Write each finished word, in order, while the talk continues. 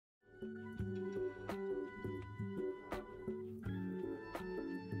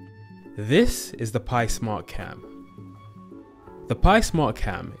This is the Pi Smart Cam. The Pi Smart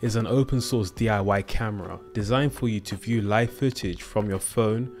Cam is an open source DIY camera designed for you to view live footage from your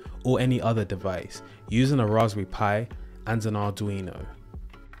phone or any other device using a Raspberry Pi and an Arduino.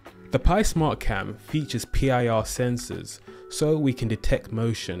 The Pi Smart Cam features PIR sensors so we can detect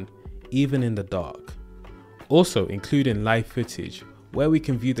motion even in the dark, also including live footage where we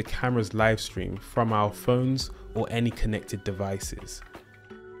can view the camera's live stream from our phones or any connected devices.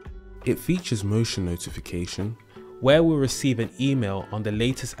 It features motion notification, where we'll receive an email on the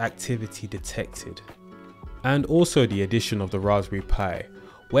latest activity detected, and also the addition of the Raspberry Pi,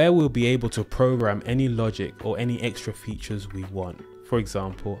 where we'll be able to program any logic or any extra features we want, for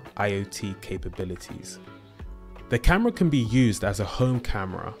example IoT capabilities. The camera can be used as a home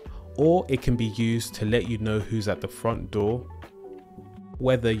camera, or it can be used to let you know who's at the front door,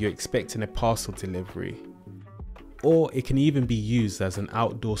 whether you're expecting a parcel delivery, or it can even be used as an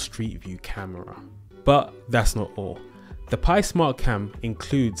outdoor street view camera. But that's not all. The Pi Smart Cam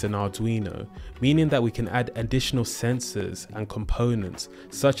includes an Arduino, meaning that we can add additional sensors and components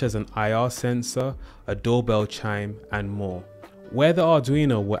such as an IR sensor, a doorbell chime, and more, where the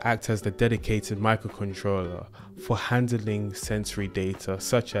Arduino will act as the dedicated microcontroller for handling sensory data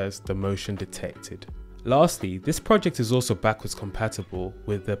such as the motion detected. Lastly, this project is also backwards compatible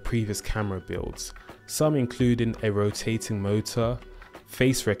with the previous camera builds, some including a rotating motor,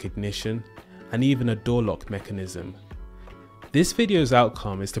 face recognition, and even a door lock mechanism. This video's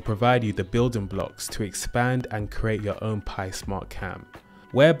outcome is to provide you the building blocks to expand and create your own Pi Smart Cam,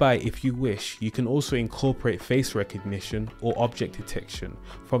 whereby if you wish you can also incorporate face recognition or object detection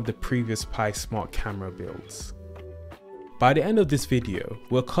from the previous Pi Smart camera builds. By the end of this video,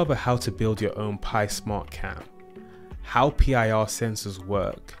 we'll cover how to build your own Pi Smart Cam, how PIR sensors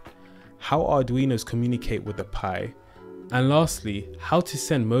work, how Arduinos communicate with the Pi, and lastly, how to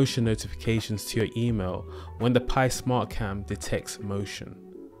send motion notifications to your email when the Pi Smart Cam detects motion.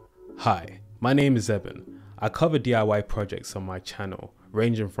 Hi, my name is Eben. I cover DIY projects on my channel,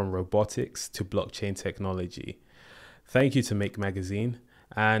 ranging from robotics to blockchain technology. Thank you to Make Magazine,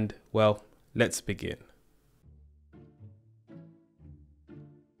 and well, let's begin.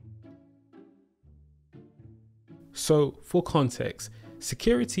 So, for context,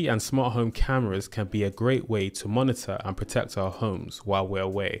 security and smart home cameras can be a great way to monitor and protect our homes while we're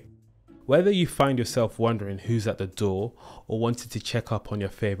away. Whether you find yourself wondering who's at the door or wanted to check up on your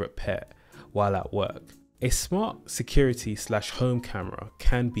favorite pet while at work, a smart security/home camera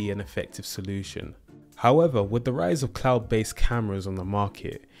can be an effective solution. However, with the rise of cloud-based cameras on the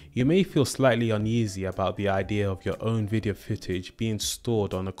market, you may feel slightly uneasy about the idea of your own video footage being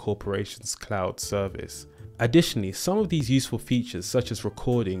stored on a corporation's cloud service. Additionally, some of these useful features such as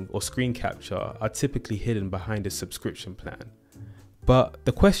recording or screen capture are typically hidden behind a subscription plan. But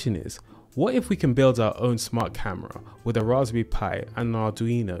the question is, what if we can build our own smart camera with a Raspberry Pi and an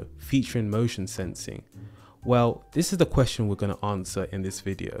Arduino featuring motion sensing? Well, this is the question we're going to answer in this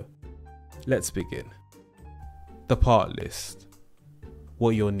video. Let's begin. The part list.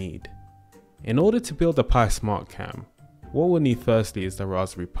 What you'll need. In order to build a Pi Smart Cam, what we'll need firstly is the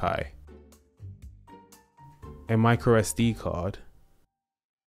Raspberry Pi, a micro SD card,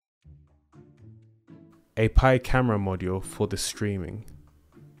 a Pi camera module for the streaming,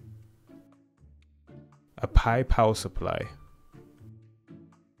 a Pi power supply,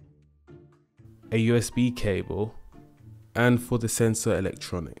 a USB cable, and for the sensor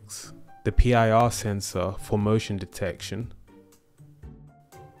electronics, the PIR sensor for motion detection,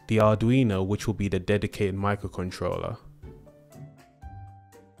 the Arduino, which will be the dedicated microcontroller,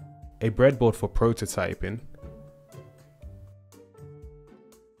 a breadboard for prototyping,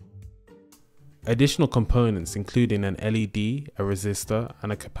 additional components including an LED, a resistor,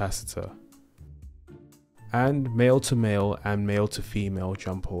 and a capacitor, and male to male and male to female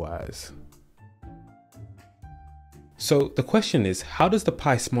jumper wires. So the question is, how does the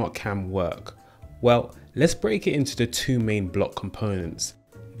Pi Smart Cam work? Well, let's break it into the two main block components,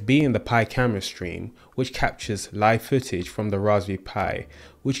 being the Pi camera stream, which captures live footage from the Raspberry Pi,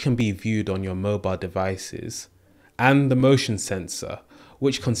 which can be viewed on your mobile devices, and the motion sensor,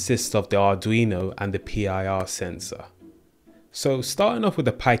 which consists of the Arduino and the PIR sensor. So starting off with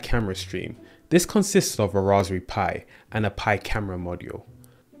the Pi camera stream, this consists of a Raspberry Pi and a Pi camera module.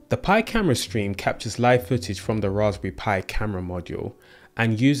 The Pi camera stream captures live footage from the Raspberry Pi camera module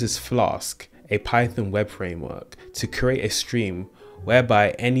and uses Flask, a Python web framework, to create a stream whereby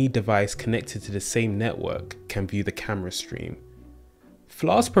any device connected to the same network can view the camera stream.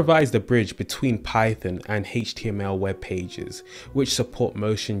 Flask provides the bridge between Python and HTML web pages, which support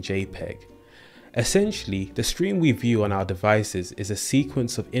Motion JPEG. Essentially, the stream we view on our devices is a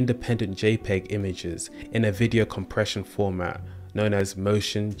sequence of independent JPEG images in a video compression format known as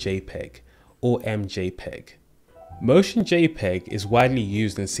Motion JPEG or MJPEG. Motion JPEG is widely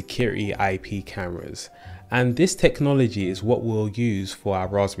used in security IP cameras, and this technology is what we'll use for our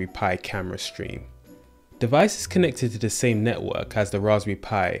Raspberry Pi camera stream. Devices connected to the same network as the Raspberry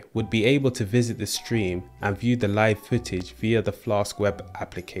Pi would be able to visit the stream and view the live footage via the Flask web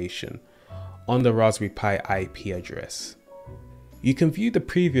application on the Raspberry Pi IP address. You can view the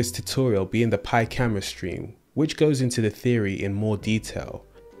previous tutorial being the Pi camera stream, which goes into the theory in more detail.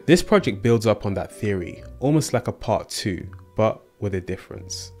 This project builds up on that theory, almost like a part 2, but with a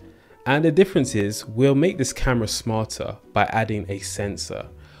difference. And the difference is we'll make this camera smarter by adding a sensor,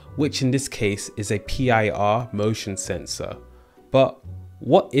 which in this case is a PIR motion sensor. But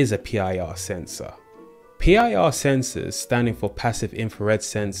what is a PIR sensor? PIR sensors, standing for passive infrared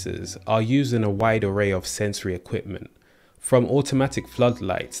sensors, are used in a wide array of sensory equipment, from automatic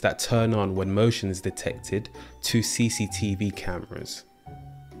floodlights that turn on when motion is detected to CCTV cameras.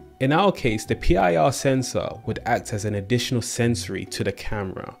 In our case, the PIR sensor would act as an additional sensory to the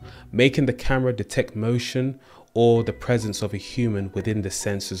camera, making the camera detect motion or the presence of a human within the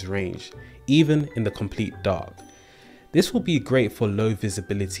sensor's range, even in the complete dark. This will be great for low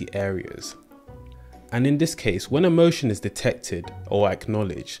visibility areas. And in this case, when a motion is detected or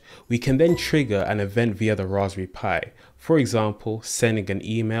acknowledged, we can then trigger an event via the Raspberry Pi. For example, sending an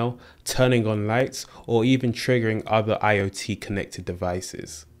email, turning on lights, or even triggering other IoT connected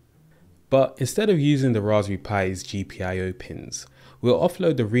devices. But instead of using the Raspberry Pi's GPIO pins, we'll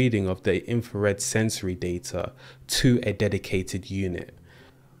offload the reading of the infrared sensory data to a dedicated unit,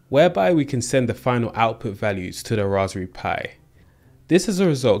 whereby we can send the final output values to the Raspberry Pi. This as a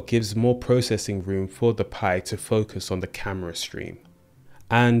result gives more processing room for the Pi to focus on the camera stream.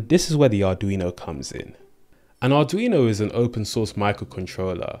 And this is where the Arduino comes in. An Arduino is an open source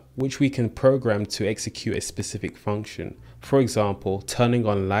microcontroller which we can program to execute a specific function. For example, turning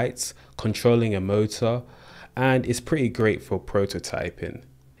on lights, controlling a motor, and it's pretty great for prototyping.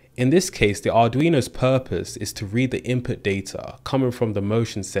 In this case, the Arduino's purpose is to read the input data coming from the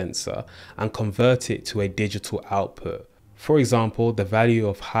motion sensor and convert it to a digital output. For example, the value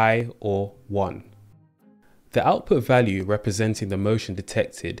of high or 1. The output value representing the motion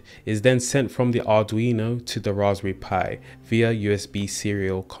detected is then sent from the Arduino to the Raspberry Pi via USB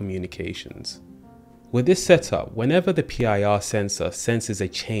serial communications. With this setup, whenever the PIR sensor senses a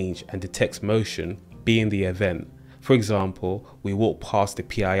change and detects motion, being the event, for example, we walk past the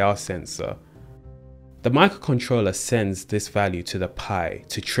PIR sensor, the microcontroller sends this value to the Pi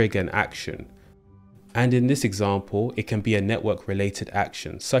to trigger an action. And in this example, it can be a network related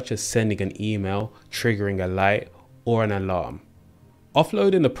action such as sending an email, triggering a light, or an alarm.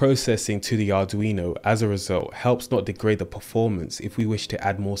 Offloading the processing to the Arduino as a result helps not degrade the performance if we wish to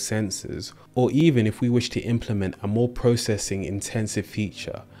add more sensors, or even if we wish to implement a more processing intensive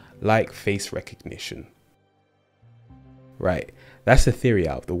feature like face recognition. Right, that's the theory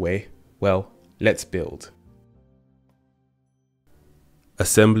out of the way. Well, let's build.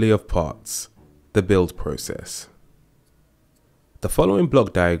 Assembly of parts. The build process. The following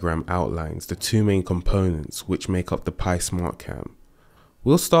block diagram outlines the two main components which make up the Pi SmartCam.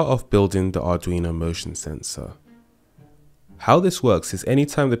 We'll start off building the Arduino motion sensor. How this works is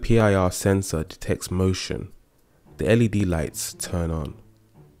anytime the PIR sensor detects motion, the LED lights turn on.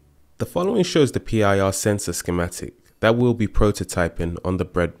 The following shows the PIR sensor schematic that we'll be prototyping on the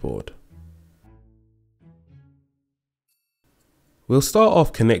breadboard. We'll start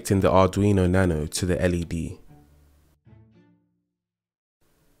off connecting the Arduino Nano to the LED.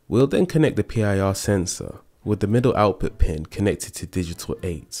 We'll then connect the PIR sensor with the middle output pin connected to digital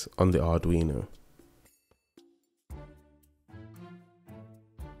 8 on the Arduino.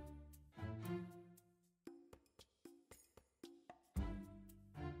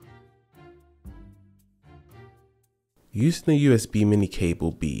 Using the USB mini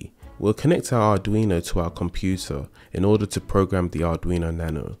cable B, we'll connect our Arduino to our computer in order to program the Arduino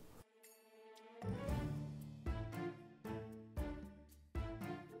Nano.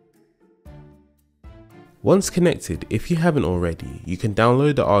 Once connected, if you haven't already, you can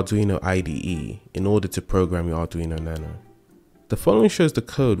download the Arduino IDE in order to program your Arduino Nano. The following shows the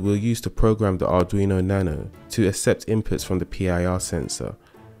code we'll use to program the Arduino Nano to accept inputs from the PIR sensor,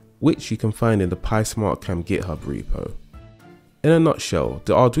 which you can find in the Pi SmartCam GitHub repo. In a nutshell,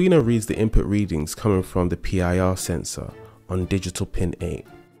 the Arduino reads the input readings coming from the PIR sensor on digital pin 8.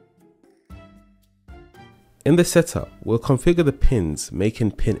 In the setup, we'll configure the pins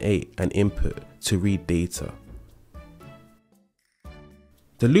making pin 8 an input to read data.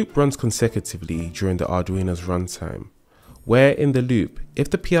 The loop runs consecutively during the Arduino's runtime, where in the loop, if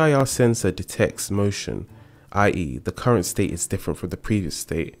the PIR sensor detects motion, i.e. the current state is different from the previous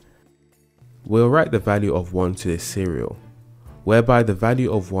state, we'll write the value of 1 to this serial, whereby the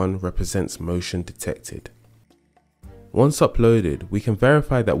value of 1 represents motion detected. Once uploaded, we can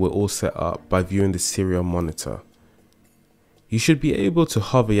verify that we're all set up by viewing the serial monitor. You should be able to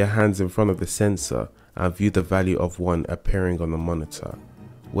hover your hands in front of the sensor and view the value of 1 appearing on the monitor,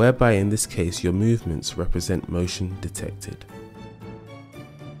 whereby in this case your movements represent motion detected.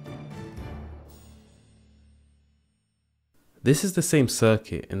 This is the same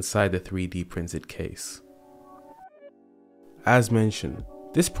circuit inside the 3D printed case. As mentioned,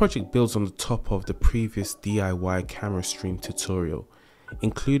 this project builds on the top of the previous DIY camera stream tutorial,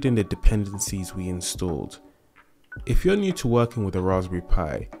 including the dependencies we installed. If you're new to working with a Raspberry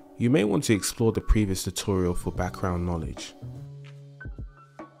Pi, you may want to explore the previous tutorial for background knowledge.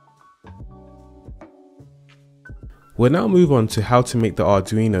 We'll now move on to how to make the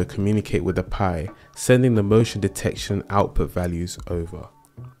Arduino communicate with the Pi, sending the motion detection output values over.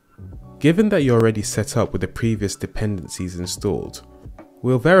 Given that you're already set up with the previous dependencies installed,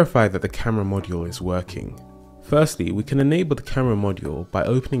 we'll verify that the camera module is working. Firstly, we can enable the camera module by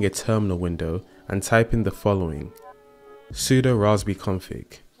opening a terminal window and typing the following: sudo raspberry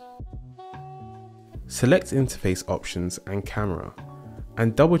config. Select interface options and camera,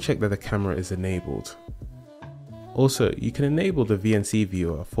 and double check that the camera is enabled. Also, you can enable the VNC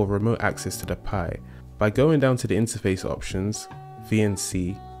viewer for remote access to the Pi by going down to the interface options,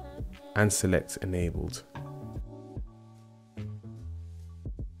 VNC, and select enabled.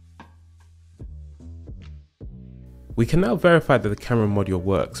 We can now verify that the camera module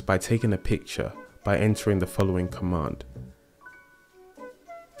works by taking a picture by entering the following command.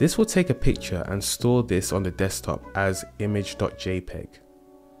 This will take a picture and store this on the desktop as image.jpg.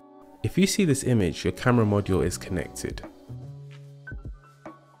 If you see this image, your camera module is connected.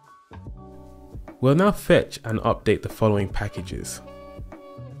 We'll now fetch and update the following packages.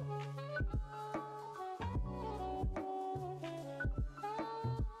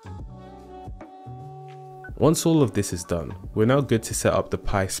 Once all of this is done, we're now good to set up the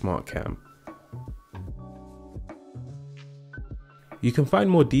Pi Smart Cam. You can find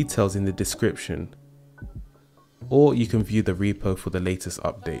more details in the description, or you can view the repo for the latest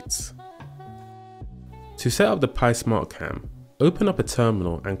updates. To set up the Pi Smart Cam, open up a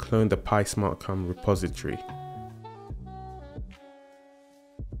terminal and clone the Pi Smart Cam repository.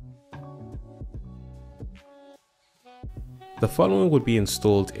 The following would be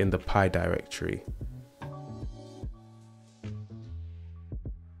installed in the Pi directory.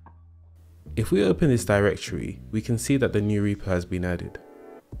 If we open this directory, we can see that the new repo has been added.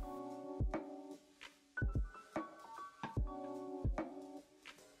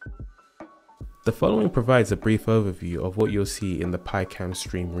 The following provides a brief overview of what you'll see in the PiCam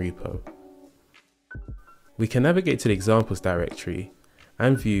stream repo. We can navigate to the examples directory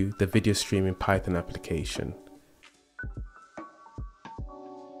and view the video streaming Python application.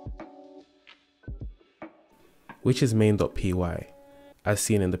 Which is main.py, as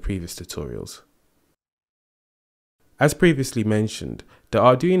seen in the previous tutorials. As previously mentioned, the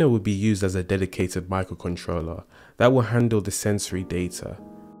Arduino will be used as a dedicated microcontroller that will handle the sensory data.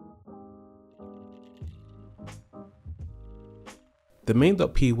 The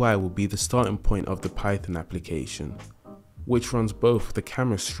main.py will be the starting point of the Python application, which runs both the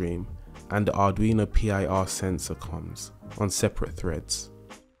camera stream and the Arduino PIR sensor comms on separate threads.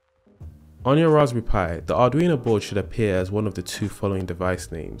 On your Raspberry Pi, the Arduino board should appear as one of the two following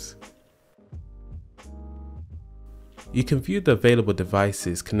device names. You can view the available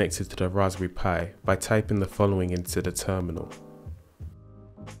devices connected to the Raspberry Pi by typing the following into the terminal.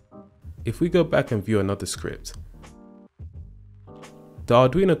 If we go back and view another script, the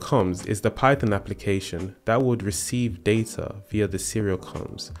Arduino comms is the Python application that would receive data via the serial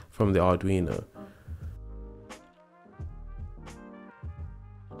comms from the Arduino.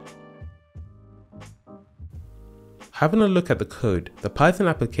 Having a look at the code, the Python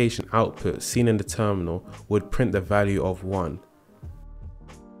application output seen in the terminal would print the value of 1,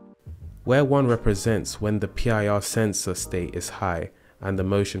 where 1 represents when the PIR sensor state is high and the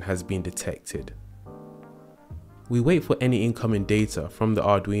motion has been detected. We wait for any incoming data from the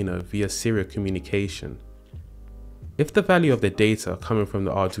Arduino via serial communication. If the value of the data coming from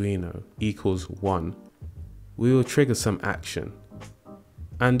the Arduino equals 1, we will trigger some action.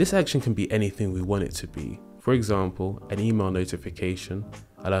 And this action can be anything we want it to be. For example, an email notification,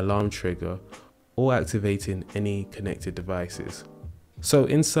 an alarm trigger, or activating any connected devices. So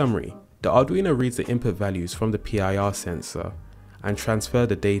in summary, the Arduino reads the input values from the PIR sensor and transfer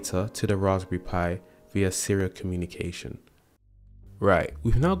the data to the Raspberry Pi via serial communication. Right,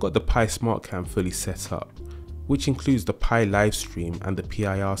 we've now got the Pi SmartCam fully set up, which includes the Pi livestream and the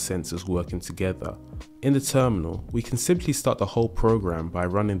PIR sensors working together. In the terminal, we can simply start the whole program by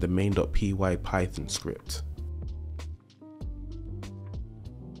running the main.py Python script.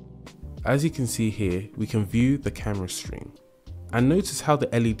 As you can see here, we can view the camera stream. And notice how the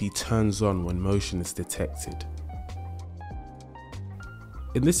LED turns on when motion is detected.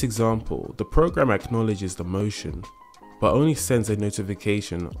 In this example, the program acknowledges the motion, but only sends a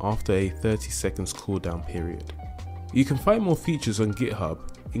notification after a 30 seconds cooldown period. You can find more features on GitHub,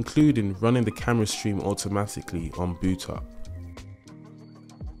 including running the camera stream automatically on boot up.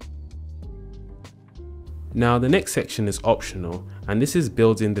 Now the next section is optional, and this is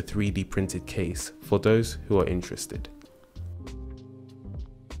building the 3D printed case for those who are interested.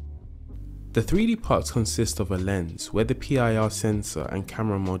 The 3D parts consist of a lens where the PIR sensor and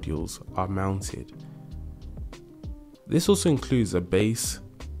camera modules are mounted. This also includes a base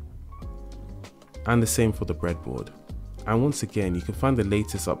and the same for the breadboard. And once again, you can find the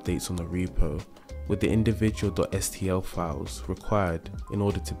latest updates on the repo with the individual .stl files required in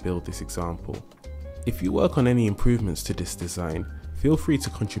order to build this example. If you work on any improvements to this design, feel free to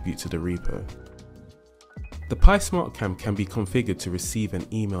contribute to the repo. The Pi SmartCam can be configured to receive an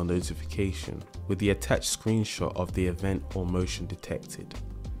email notification with the attached screenshot of the event or motion detected.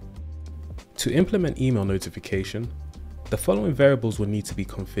 To implement email notification, the following variables will need to be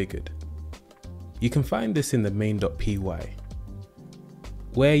configured. You can find this in the main.py,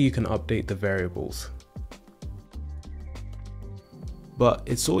 where you can update the variables. But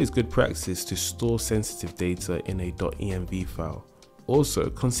it's always good practice to store sensitive data in a .env file. Also,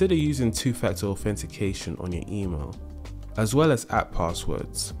 consider using two-factor authentication on your email, as well as app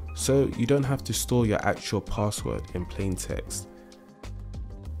passwords, so you don't have to store your actual password in plain text.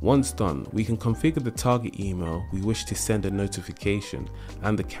 Once done, we can configure the target email we wish to send a notification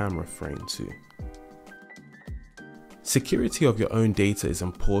and the camera frame to. Security of your own data is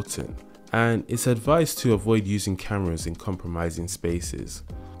important, and it's advised to avoid using cameras in compromising spaces.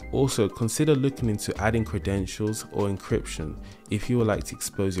 Also, consider looking into adding credentials or encryption if you would like to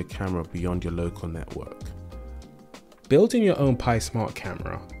expose your camera beyond your local network. Building your own Pi Smart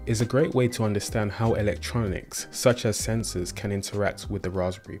camera is a great way to understand how electronics, such as sensors, can interact with the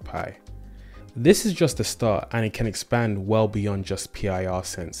Raspberry Pi. This is just the start, and it can expand well beyond just PIR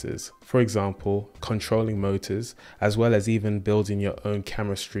sensors. For example, controlling motors, as well as even building your own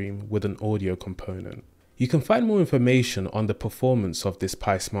camera stream with an audio component. You can find more information on the performance of this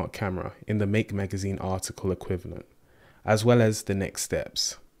Pi Smart camera in the Make Magazine article equivalent, as well as the next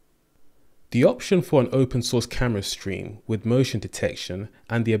steps. The option for an open source camera stream with motion detection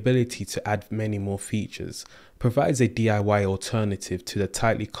and the ability to add many more features provides a DIY alternative to the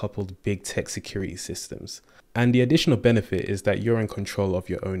tightly coupled big tech security systems. And the additional benefit is that you're in control of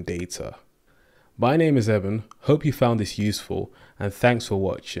your own data. My name is Evan, hope you found this useful, and thanks for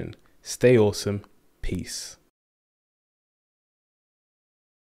watching. Stay awesome, peace.